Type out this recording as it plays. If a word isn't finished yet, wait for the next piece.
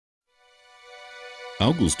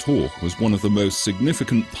August Horch was one of the most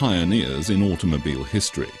significant pioneers in automobile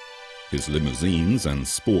history. His limousines and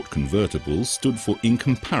sport convertibles stood for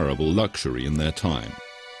incomparable luxury in their time.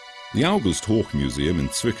 The Horch Museum in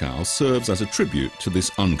Zwickau serves as a tribute to this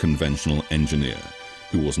unconventional engineer,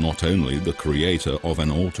 who was not only the creator of an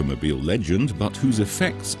automobile legend, but whose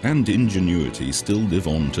effects and ingenuity still live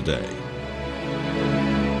on today.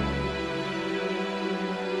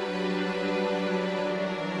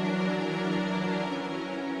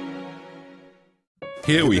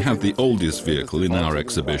 Here we have the oldest vehicle in our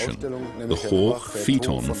exhibition, the Horch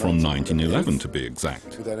Phaeton from 1911 to be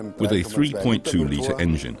exact, with a 3.2-litre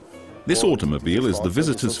engine. This automobile is the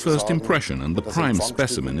visitor's first impression and the prime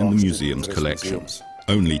specimen in the museum's collection.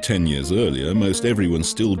 Only 10 years earlier, most everyone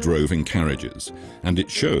still drove in carriages, and it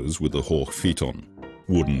shows with the Horch Phaeton.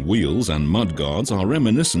 Wooden wheels and mudguards are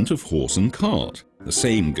reminiscent of horse and cart. The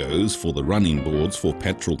same goes for the running boards for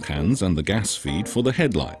petrol cans and the gas feed for the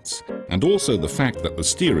headlights, and also the fact that the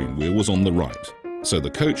steering wheel was on the right. So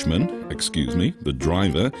the coachman, the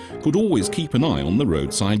driver, could always keep an eye on the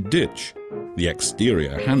roadside ditch. The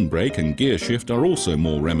exterior handbrake and gear shift are also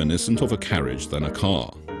more reminiscent of a carriage than a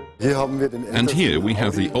car. And here we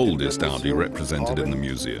have the oldest Audi represented in the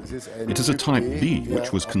museum. It is a Type B,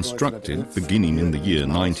 which was constructed beginning in the year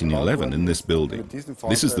 1911 in this building.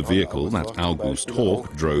 This is the vehicle that August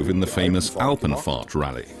Horch drove in the famous Alpenfahrt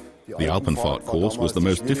rally. The Alpenfahrt course was the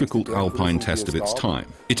most difficult alpine test of its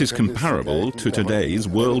time. It is comparable to today's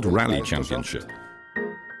World Rally Championship.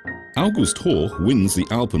 August Horch wins the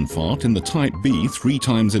Alpenfahrt in the Type B 3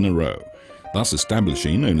 times in a row, thus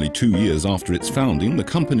establishing only 2 years after its founding the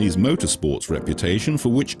company's motorsports reputation, for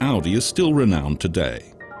which Audi is still renowned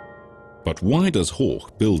today. But why does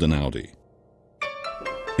Horch build an Audi?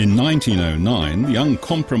 In 1909, the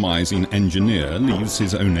uncompromising engineer leaves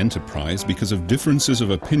his own enterprise because of differences of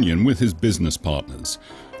opinion with his business partners,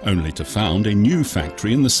 only to found a new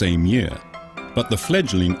factory in the same year. But the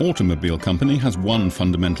fledgling automobile company has one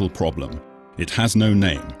fundamental problem. It has no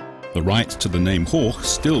name. The right to the name Horch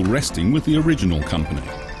still resting with the original company.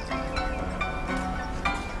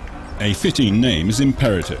 A fitting name is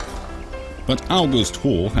imperative. But August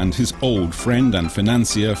Horch and his old friend and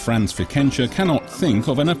financier Franz Fikentscher cannot think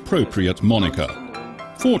of an appropriate moniker.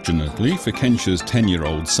 Fortunately, Fikentscher's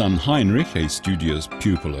 10-year-old son Heinrich, a studious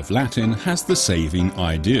pupil of Latin, has the saving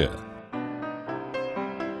idea.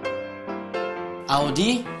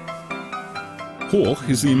 Audi? Horch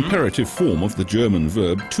is the imperative form of the German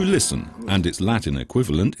verb to listen, and its Latin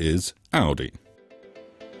equivalent is Audi.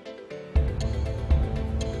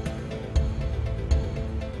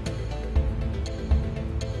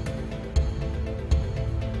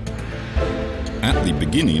 At the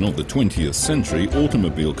beginning of the 20th century,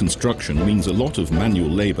 automobile construction means a lot of manual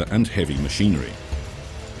labor and heavy machinery.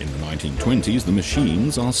 In the 1920s, the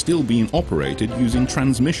machines are still being operated using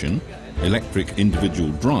transmission, electric individual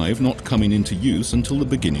drive not coming into use until the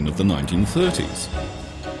beginning of the 1930s.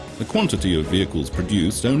 The quantity of vehicles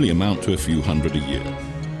produced only amount to a few hundred a year.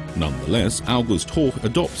 Nonetheless, August Horch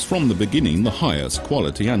adopts from the beginning the highest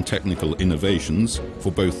quality and technical innovations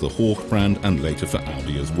for both the Horch brand and later for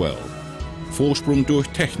Audi as well. Vorsprung durch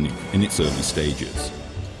Technik in its early stages.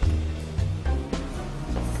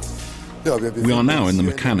 We are now in the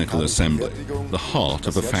mechanical assembly, the heart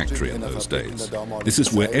of a factory in those days. This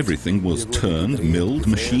is where everything was turned, milled,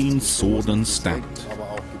 machined, sawed and stamped.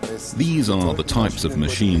 These are the types of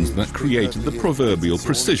machines that created the proverbial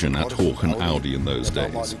precision at Horch and Audi in those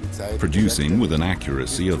days, producing with an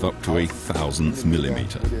accuracy of up to 1/1000th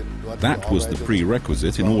millimeter. That was the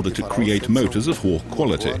prerequisite in order to create motors of Horch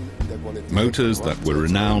quality. Motors that were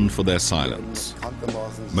renowned for their silence.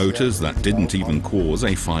 Motors that didn't even cause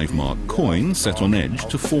a 5-mark coin set on edge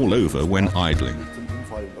to fall over when idling.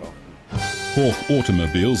 Horch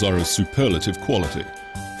automobiles are of superlative quality.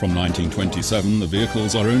 From 1927, the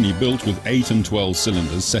vehicles are only built with 8 and 12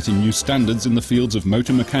 cylinders, setting new standards in the fields of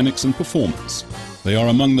motor mechanics and performance. They are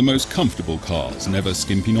among the most comfortable cars, never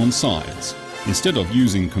skimping on sides. Instead of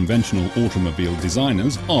using conventional automobile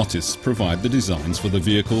designers, artists provide the designs for the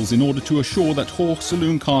vehicles in order to assure that Horch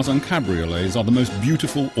saloon cars and cabriolets are the most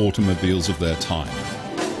beautiful automobiles of their time.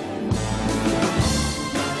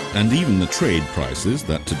 And even the trade prices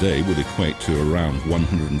that today would equate to around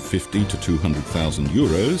 150 to 200,000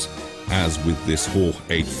 euros, as with this Horch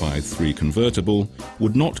 853 convertible,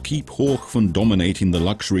 would not keep Horch from dominating the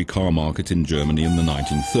luxury car market in Germany in the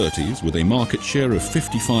 1930s with a market share of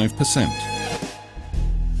 55%.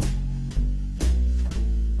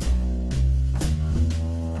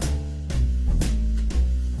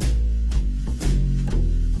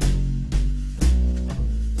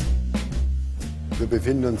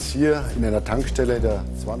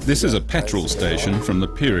 This is a petrol station from the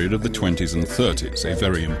period of the 20s and 30s, a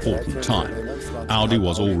very important time. Audi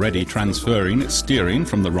was already transferring its steering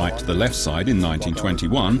from the right to the left side in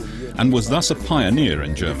 1921 and was thus a pioneer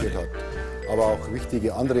in Germany.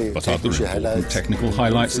 But other important technical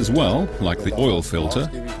highlights as well, like the oil filter,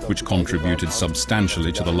 which contributed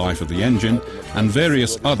substantially to the life of the engine, and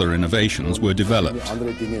various other innovations were developed. On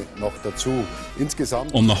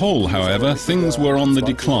the whole, however, things were on the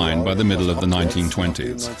decline by the middle of the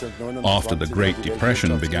 1920s. After the Great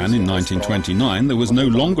Depression began in 1929, there was no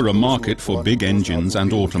longer a market for big engines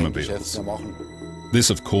and automobiles. This,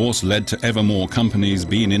 of course, led to ever more companies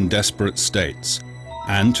being in desperate states,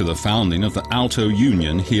 and to the founding of the Auto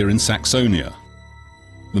Union here in Saxonia.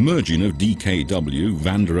 The merging of DKW,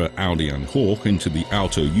 Wanderer, Audi and Horch into the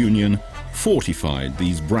Auto Union fortified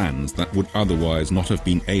these brands that would otherwise not have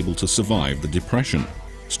been able to survive the Depression.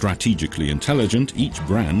 Strategically intelligent, each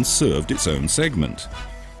brand served its own segment.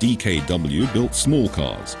 DKW built small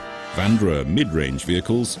cars, Wanderer mid-range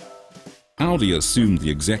vehicles, Audi assumed the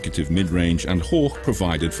executive mid-range, and Horch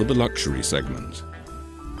provided for the luxury segment.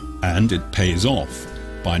 And it pays off.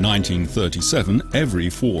 By 1937, every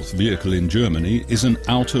fourth vehicle in Germany is an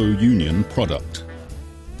Auto Union product.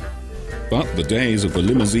 But the days of the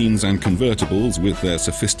limousines and convertibles with their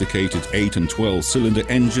sophisticated 8 and 12-cylinder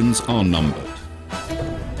engines are numbered.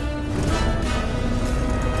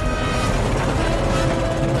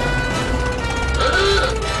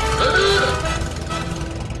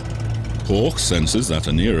 Horch senses that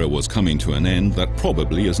an era was coming to an end that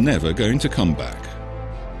probably is never going to come back.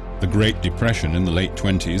 The Great Depression in the late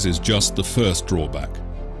 20s is just the first drawback.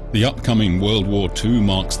 The upcoming World War II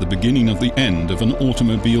marks the beginning of the end of an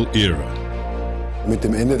automobile era. With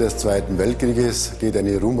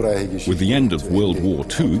the end of World War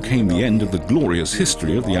II came the end of the glorious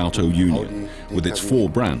history of the Auto Union, with its 4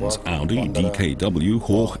 brands, Audi, DKW,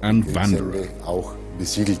 Horch and Wanderer.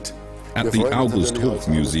 At the August Horch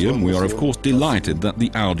Museum, we are of course delighted that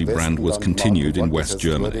the Audi brand was continued in West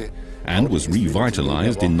Germany and was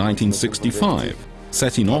revitalized in 1965,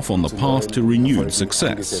 setting off on the path to renewed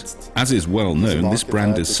success. As is well known, this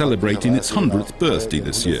brand is celebrating its 100th birthday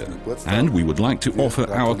this year, and we would like to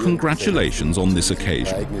offer our congratulations on this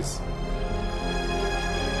occasion.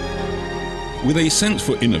 With a sense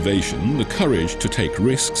for innovation, the courage to take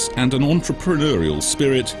risks, and an entrepreneurial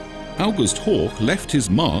spirit, August Horch left his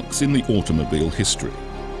marks in the automobile history.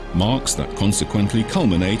 Marks that consequently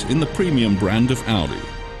culminate in the premium brand of Audi.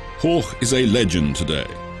 Horch is a legend today,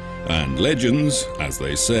 and legends, as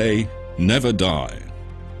they say, never die.